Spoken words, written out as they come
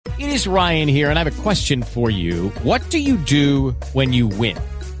is Ryan here, and I have a question for you. What do you do when you win?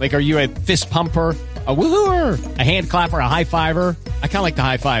 Like, are you a fist pumper, a woohooer, a hand clapper, a high fiver? I kind of like the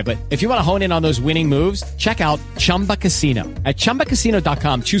high five, but if you want to hone in on those winning moves, check out Chumba Casino. At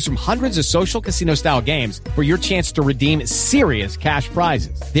ChumbaCasino.com, choose from hundreds of social casino-style games for your chance to redeem serious cash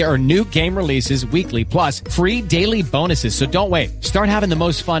prizes. There are new game releases weekly, plus free daily bonuses. So don't wait. Start having the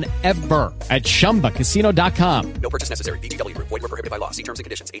most fun ever at ChumbaCasino.com. No purchase necessary. VGW. Void where prohibited by law. See terms and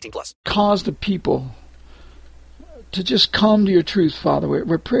conditions. 18+. Cause the people to just come to your truth, Father.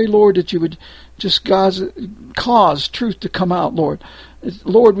 We pray, Lord, that you would just cause truth to come out, Lord.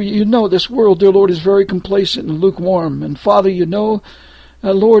 Lord, you know this world, dear Lord, is very complacent and lukewarm. And Father, you know,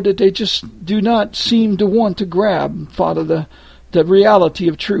 Lord, that they just do not seem to want to grab, Father, the reality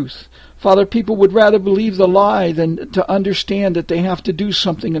of truth. Father, people would rather believe the lie than to understand that they have to do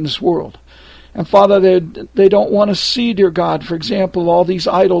something in this world. And Father, they don't want to see, dear God, for example, all these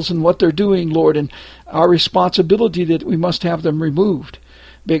idols and what they're doing, Lord, and our responsibility that we must have them removed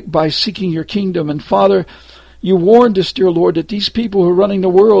by seeking your kingdom. And Father, you warned us, dear Lord, that these people who are running the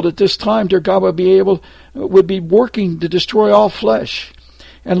world at this time, dear God, would be working to destroy all flesh.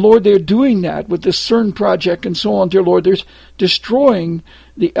 And Lord, they're doing that with the CERN project and so on, dear Lord. They're destroying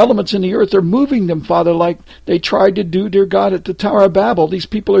the elements in the earth. They're moving them, Father, like they tried to do, dear God, at the Tower of Babel. These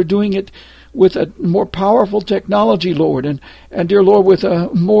people are doing it with a more powerful technology, Lord, and dear Lord, with a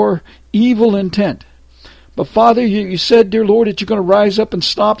more evil intent. But Father, you said, dear Lord, that you're going to rise up and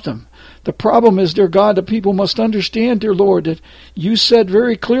stop them. The problem is, dear God, the people must understand, dear Lord, that you said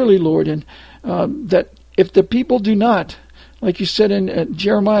very clearly, Lord, and that if the people do not, like you said in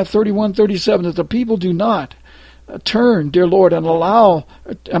Jeremiah 31:37, that the people do not turn, dear Lord,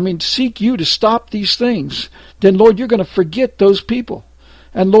 and seek you to stop these things, then, Lord, you're going to forget those people.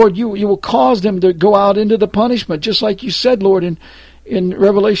 And Lord, you will cause them to go out into the punishment, just like you said, Lord, in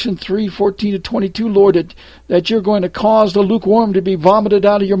Revelation 3:14-22, Lord, that you're going to cause the lukewarm to be vomited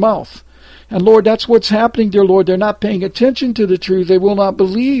out of your mouth. And Lord, that's what's happening, dear Lord. They're not paying attention to the truth. They will not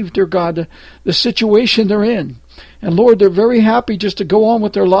believe, dear God, the situation they're in. And Lord, they're very happy just to go on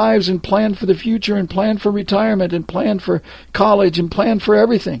with their lives and plan for the future and plan for retirement and plan for college and plan for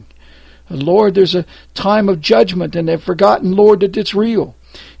everything. And Lord, there's a time of judgment, and they've forgotten, Lord, that it's real.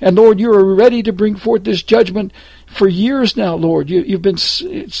 And Lord, you are ready to bring forth this judgment for years now, Lord. You've been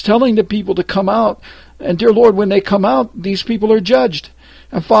telling the people to come out. And dear Lord, when they come out, these people are judged.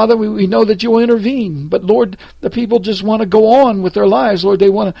 And Father, we know that you will intervene. But Lord, the people just want to go on with their lives, Lord. They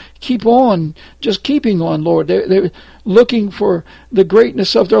want to keep on, just keeping on, Lord. They're looking for the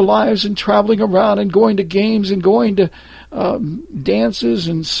greatness of their lives and traveling around and going to games and going to dances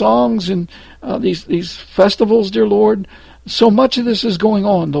and songs and these festivals, dear Lord. So much of this is going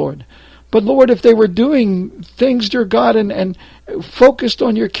on, Lord. But Lord, if they were doing things, dear God, and focused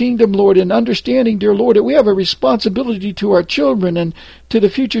on your kingdom, Lord, and understanding, dear Lord, that we have a responsibility to our children and to the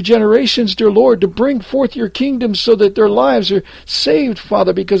future generations, dear Lord, to bring forth your kingdom so that their lives are saved,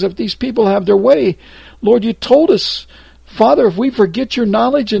 Father, because if these people have their way, Lord, you told us, Father, if we forget your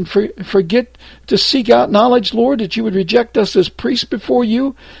knowledge and forget to seek out knowledge, Lord, that you would reject us as priests before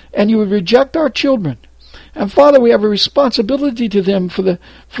you, and you would reject our children. And Father, we have a responsibility to them for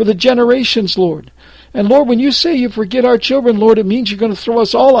the generations, Lord. And Lord, when you say you forget our children, Lord, it means you're going to throw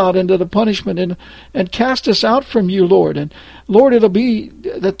us all out into the punishment and cast us out from you, Lord. And Lord, it'll be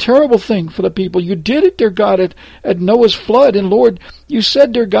the terrible thing for the people. You did it, dear God, at Noah's flood. And Lord, you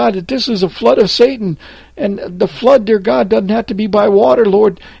said, dear God, that this is a flood of Satan. And the flood, dear God, doesn't have to be by water,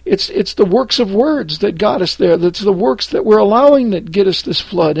 Lord. It's the works of words that got us there. That's the works that we're allowing that get us this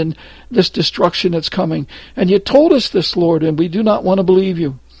flood and this destruction that's coming. And you told us this, Lord, and we do not want to believe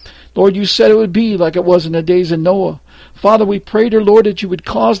you. Lord, you said it would be like it was in the days of Noah. Father, we pray, dear Lord, that you would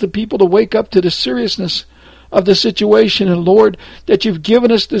cause the people to wake up to the seriousness of the situation. And Lord, that you've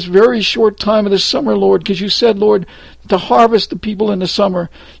given us this very short time of the summer, Lord, because you said, Lord, to harvest the people in the summer.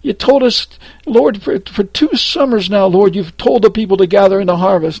 You told us, Lord, for 2 summers now, Lord, you've told the people to gather in the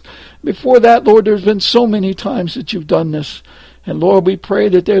harvest. Before that, Lord, there's been so many times that you've done this. And Lord, we pray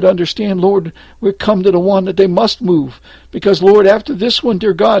that they'd understand, Lord, we've come to the one that they must move. Because, Lord, after this one,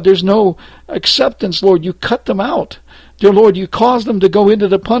 dear God, there's no acceptance, Lord. You cut them out. Dear Lord, you cause them to go into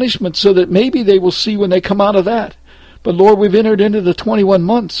the punishment so that maybe they will see when they come out of that. But, Lord, we've entered into the 21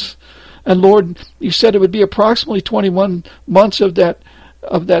 months. And, Lord, you said it would be approximately 21 months of that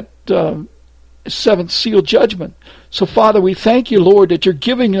seventh seal judgment. So, Father, we thank you, Lord, that you're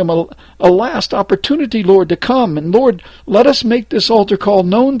giving them a last opportunity, Lord, to come. And, Lord, let us make this altar call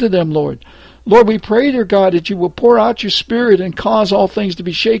known to them, Lord. Lord, we pray, dear God, that you will pour out your Spirit and cause all things to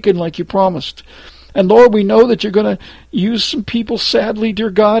be shaken like you promised. And Lord, we know that you're going to use some people, sadly, dear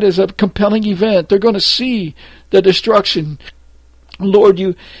God, as a compelling event. They're going to see the destruction. Lord,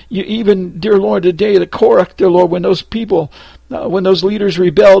 you even, dear Lord, the day of the Korach, dear Lord, when those people, when those leaders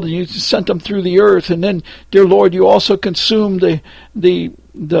rebelled and you sent them through the earth, and then, dear Lord, you also consumed the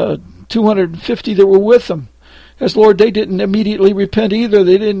 250 that were with them. As Lord, they didn't immediately repent either.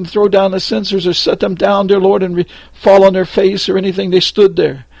 They didn't throw down the censers or set them down, dear Lord, and fall on their face or anything. They stood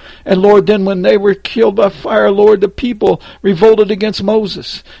there. And Lord, then when they were killed by fire, Lord, the people revolted against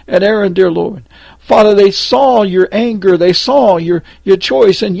Moses and Aaron, dear Lord. Father, they saw your anger, they saw your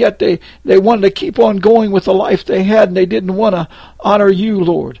choice, and yet they wanted to keep on going with the life they had, and they didn't want to honor you,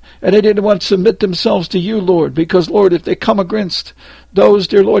 Lord. And they didn't want to submit themselves to you, Lord, because, Lord, if they come against those,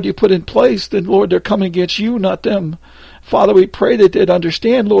 dear Lord, you put in place, then, Lord, they're coming against you, not them. Father, we pray that they'd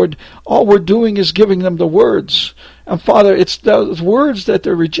understand, Lord, all we're doing is giving them the words. And Father, it's those words that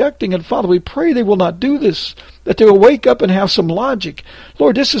they're rejecting. And Father, we pray they will not do this, that they will wake up and have some logic.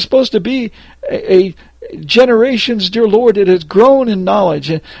 Lord, this is supposed to be a generations, dear Lord, that has grown in knowledge.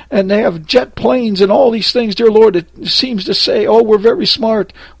 And they have jet planes and all these things, dear Lord, it seems to say, oh, we're very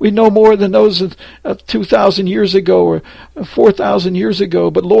smart. We know more than those of 2,000 years ago or 4,000 years ago.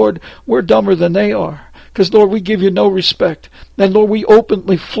 But Lord, we're dumber than they are. Because, Lord, we give you no respect. And, Lord, we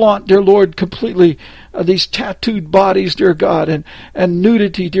openly flaunt, dear Lord, completely these tattooed bodies, dear God, and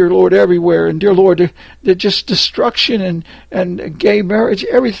nudity, dear Lord, everywhere. And, dear Lord, they're just destruction and gay marriage.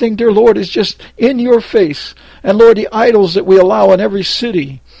 Everything, dear Lord, is just in your face. And, Lord, the idols that we allow in every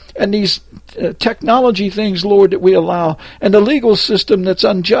city. And these technology things, Lord, that we allow. And the legal system that's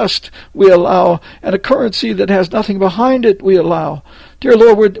unjust, we allow. And a currency that has nothing behind it, we allow. Dear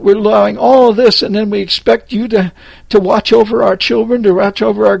Lord, we're allowing all of this, and then we expect you to watch over our children, to watch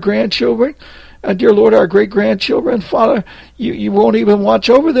over our grandchildren, and dear Lord, our great-grandchildren. Father, you won't even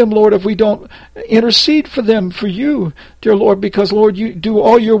watch over them, Lord, if we don't intercede for them, for you, dear Lord, because, Lord, you do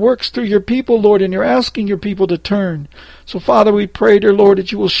all your works through your people, Lord, and you're asking your people to turn. So, Father, we pray, dear Lord,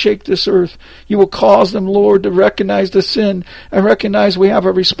 that you will shake this earth. You will cause them, Lord, to recognize the sin and recognize we have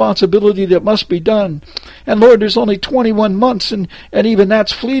a responsibility that must be done. And, Lord, there's only 21 months, and even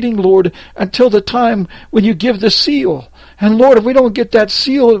that's fleeting, Lord, until the time when you give the seal. And, Lord, if we don't get that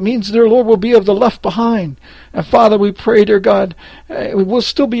seal, it means, dear Lord, we'll be of the left behind. And, Father, we pray, dear God, we'll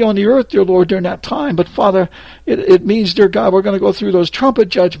still be on the earth, dear Lord, during that time. But, Father, it means, dear God, we're going to go through those trumpet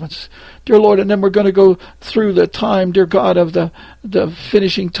judgments, dear Lord, and then we're going to go through the time, dear God, of the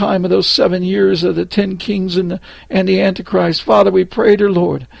finishing time of those 7 years of the 10 kings and the Antichrist. Father, we pray, dear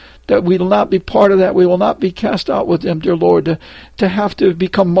Lord, that we will not be part of that. We will not be cast out with them, dear Lord, to have to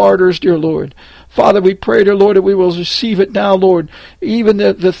become martyrs, dear Lord. Father, we pray, dear Lord, that we will receive it now, Lord. Even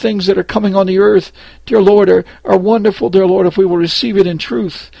the things that are coming on the earth, dear Lord, are wonderful, dear Lord, if we will receive it in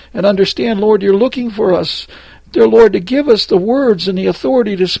truth and understand, Lord, you're looking for us, dear Lord, to give us the words and the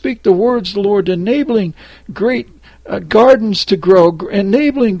authority to speak the words, Lord, enabling great gardens to grow,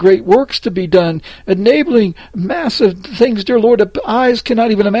 enabling great works to be done, enabling massive things, dear Lord, that eyes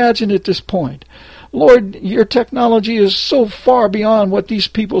cannot even imagine at this point. Lord, your technology is so far beyond what these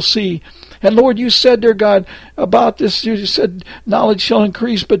people see. And Lord, you said, dear God, about this, you said knowledge shall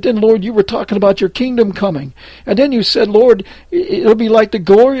increase, but then, Lord, you were talking about your kingdom coming. And then you said, Lord, it'll be like the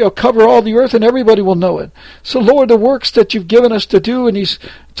glory, it'll cover all the earth and everybody will know it. So, Lord, the works that you've given us to do in these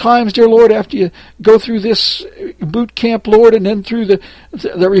times, dear Lord, after you go through this boot camp, Lord, and then through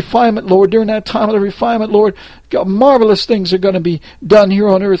the refinement, Lord, during that time of the refinement, Lord, marvelous things are going to be done here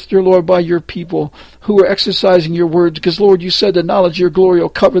on earth, dear Lord, by your people who are exercising your words. Because, Lord, you said the knowledge of your glory will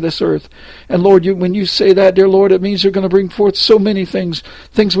cover this earth. And, Lord, when you say that, dear Lord, it means you're going to bring forth so many things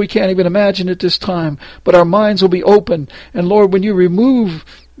we can't even imagine at this time. But our minds will be open. And, Lord, when you remove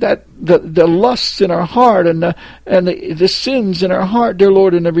that the lusts in our heart and the sins in our heart, dear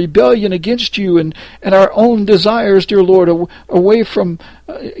Lord, and the rebellion against you and our own desires, dear Lord, away from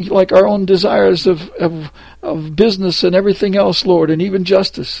like our own desires of business and everything else, Lord, and even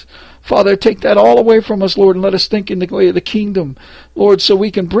justice. Father, take that all away from us, Lord, and let us think in the way of the kingdom, Lord, so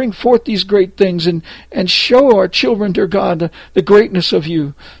we can bring forth these great things and show our children, dear God, the greatness of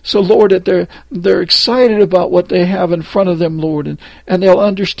you. So, Lord, that they're excited about what they have in front of them, Lord, and they'll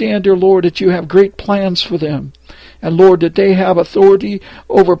understand, dear Lord, that you have great plans for them. And, Lord, that they have authority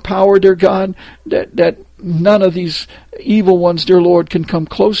over power, dear God, that none of these evil ones, dear Lord, can come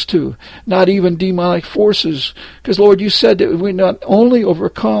close to, not even demonic forces. Because, Lord, you said that we not only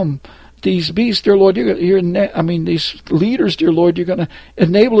overcome these beasts, dear Lord, these leaders, dear Lord, you're going to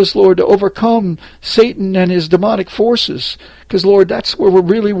enable us, Lord, to overcome Satan and his demonic forces. Because, Lord, that's where we're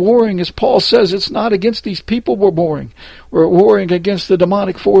really warring. As Paul says, it's not against these people we're warring. We're warring against the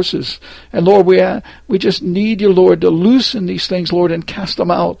demonic forces. And, Lord, we just need you, Lord, to loosen these things, Lord, and cast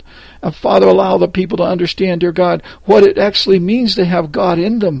them out. And, Father, allow the people to understand, dear God, what it actually means to have God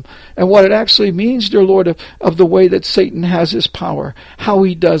in them. And what it actually means, dear Lord, of the way that Satan has his power, how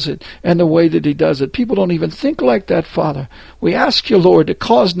he does it, and the way that he does it. People don't even think like that, Father. We ask you, Lord, to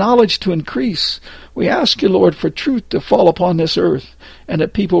cause knowledge to increase. We ask you, Lord, for truth to fall upon this earth, and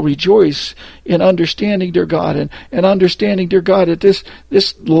that people rejoice in understanding, dear God, and understanding, dear God, that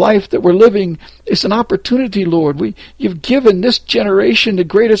this life that we're living is an opportunity, Lord. You've given this generation the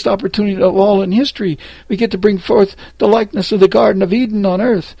greatest opportunity of all in history. We get to bring forth the likeness of the Garden of Eden on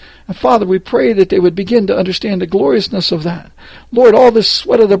earth. And Father, we pray that they would begin to understand the gloriousness of that. Lord, all this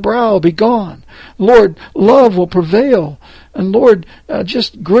sweat of the brow be gone. Lord, love will prevail. And Lord,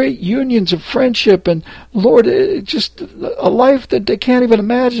 just great unions of friendship, and Lord, just a life that they can't even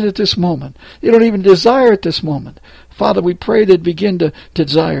imagine at this moment. They don't even desire at this moment. Father, we pray that begin to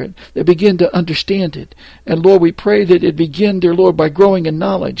desire it. They begin to understand it. And Lord, we pray that it begin, dear Lord, by growing in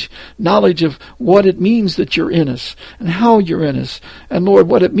knowledge of what it means that you're in us and how you're in us. And Lord,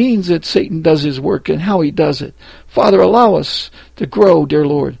 what it means that Satan does his work and how he does it. Father, allow us to grow, dear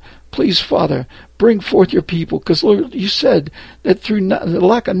Lord. Please, Father, bring forth your people, because, Lord, you said that through the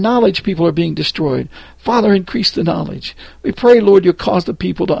lack of knowledge, people are being destroyed. Father, increase the knowledge. We pray, Lord, you'll cause the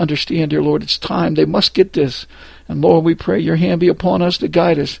people to understand, dear Lord, it's time. They must get this. And, Lord, we pray your hand be upon us to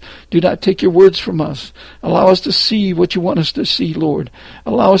guide us. Do not take your words from us. Allow us to see what you want us to see, Lord.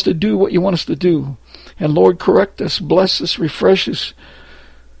 Allow us to do what you want us to do. And, Lord, correct us, bless us, refresh us.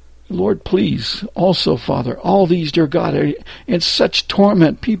 Lord, please, also, Father, all these, dear God, are in such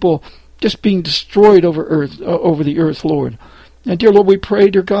torment, people just being destroyed over the earth, Lord. And, dear Lord, we pray,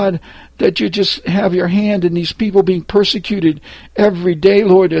 dear God, that you just have your hand in these people being persecuted every day,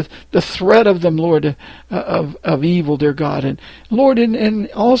 Lord, the threat of them, Lord, of evil, dear God. And, Lord, and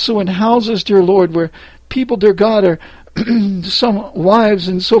also in houses, dear Lord, where people, dear God, are some wives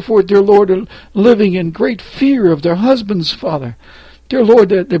and so forth, dear Lord, are living in great fear of their husbands, Father. Dear Lord,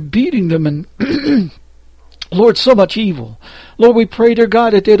 they're beating them, and Lord, so much evil. Lord, we pray, dear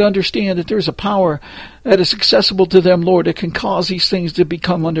God, that they'd understand that there's a power that is accessible to them, Lord, that can cause these things to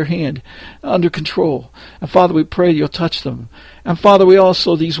become under control. And Father, we pray you'll touch them. And Father, we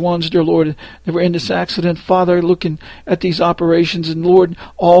also, these ones, dear Lord, that were in this accident, Father, looking at these operations, and Lord,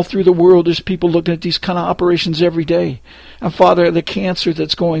 all through the world, there's people looking at these kind of operations every day. And Father, the cancer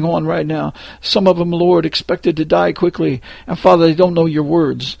that's going on right now, some of them, Lord, expected to die quickly. And Father, they don't know your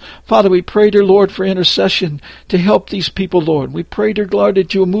words. Father, we pray, dear Lord, for intercession to help these people, Lord. We pray, dear God,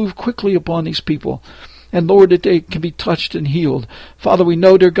 that you'll move quickly upon these people. And Lord, that they can be touched and healed. Father, we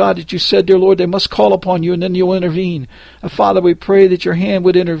know, dear God, that you said, dear Lord, they must call upon you and then you'll intervene. And Father, we pray that your hand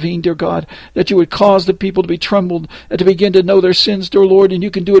would intervene, dear God, that you would cause the people to be trembled and to begin to know their sins, dear Lord, and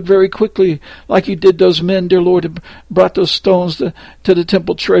you can do it very quickly, like you did those men, dear Lord, and brought those stones to the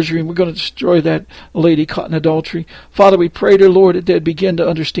temple treasury, and we're going to destroy that lady caught in adultery. Father, we pray, dear Lord, that they'd begin to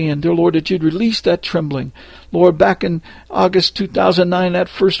understand, dear Lord, that you'd release that trembling. Lord, back in August 2009, that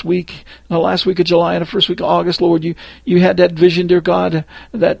first week, the last week of July and the first week of August, Lord, you had that vision, dear God,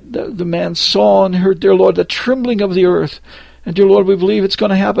 that the man saw and heard, dear Lord, the trembling of the earth. And dear Lord, we believe it's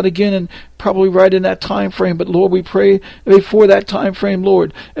going to happen again, and probably right in that time frame. But Lord, we pray before that time frame,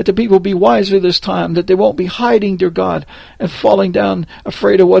 Lord, that the people be wiser this time, that they won't be hiding, dear God, and falling down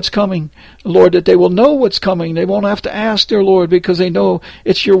afraid of what's coming. Lord, that they will know what's coming. They won't have to ask, dear Lord, because they know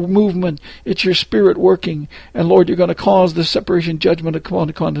it's your movement, it's your spirit working. And Lord, you're going to cause the separation judgment to come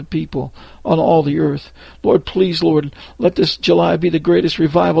upon the people on all the earth. Lord, please, Lord, let this July be the greatest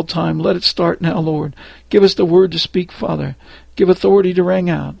revival time. Let it start now, Lord. Give us the word to speak, Father. Give authority to ring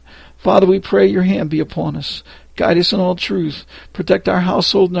out. Father, we pray your hand be upon us. Guide us in all truth. Protect our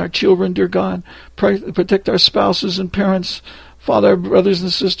household and our children, dear God. Protect our spouses and parents. Father, our brothers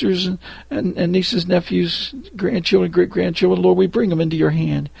and sisters and nieces, nephews, grandchildren, great-grandchildren. Lord, we bring them into your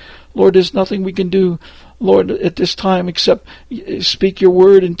hand. Lord, there's nothing we can do, Lord, at this time except speak your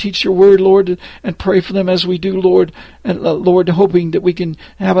word and teach your word, Lord, and pray for them as we do, Lord. And Lord, hoping that we can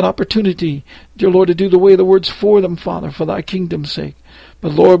have an opportunity, dear Lord, to do the way of the words for them, Father, for thy kingdom's sake.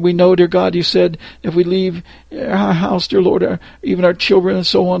 But Lord, we know, dear God, you said if we leave our house, dear Lord, even our children and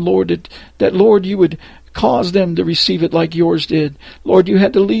so on, Lord, that Lord, you would cause them to receive it like yours did. Lord, you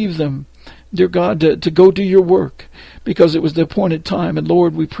had to leave them. dear God, to go do your work because it was the appointed time. And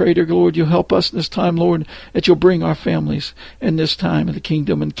Lord, we pray, dear Lord, you'll help us this time, Lord, that you'll bring our families in this time of the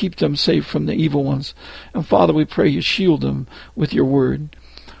kingdom and keep them safe from the evil ones. And Father, we pray you shield them with your word.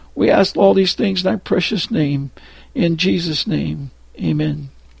 We ask all these things in thy precious name, in Jesus' name. Amen.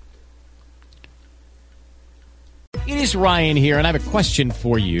 It is Ryan here, and I have a question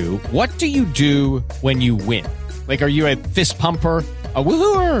for you. What do you do when you win? Like, are you a fist pumper, a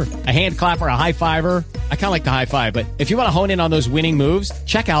woohooer, a hand clapper, a high fiver? I kind of like the high five, but if you want to hone in on those winning moves,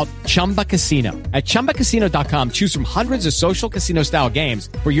 check out Chumba Casino. At ChumbaCasino.com, choose from hundreds of social casino-style games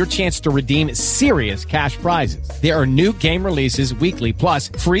for your chance to redeem serious cash prizes. There are new game releases weekly, plus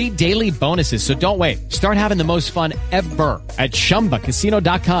free daily bonuses. So don't wait. Start having the most fun ever at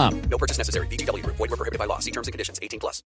ChumbaCasino.com. No purchase necessary. VGW Group. Void where prohibited by law. See terms and conditions. 18+.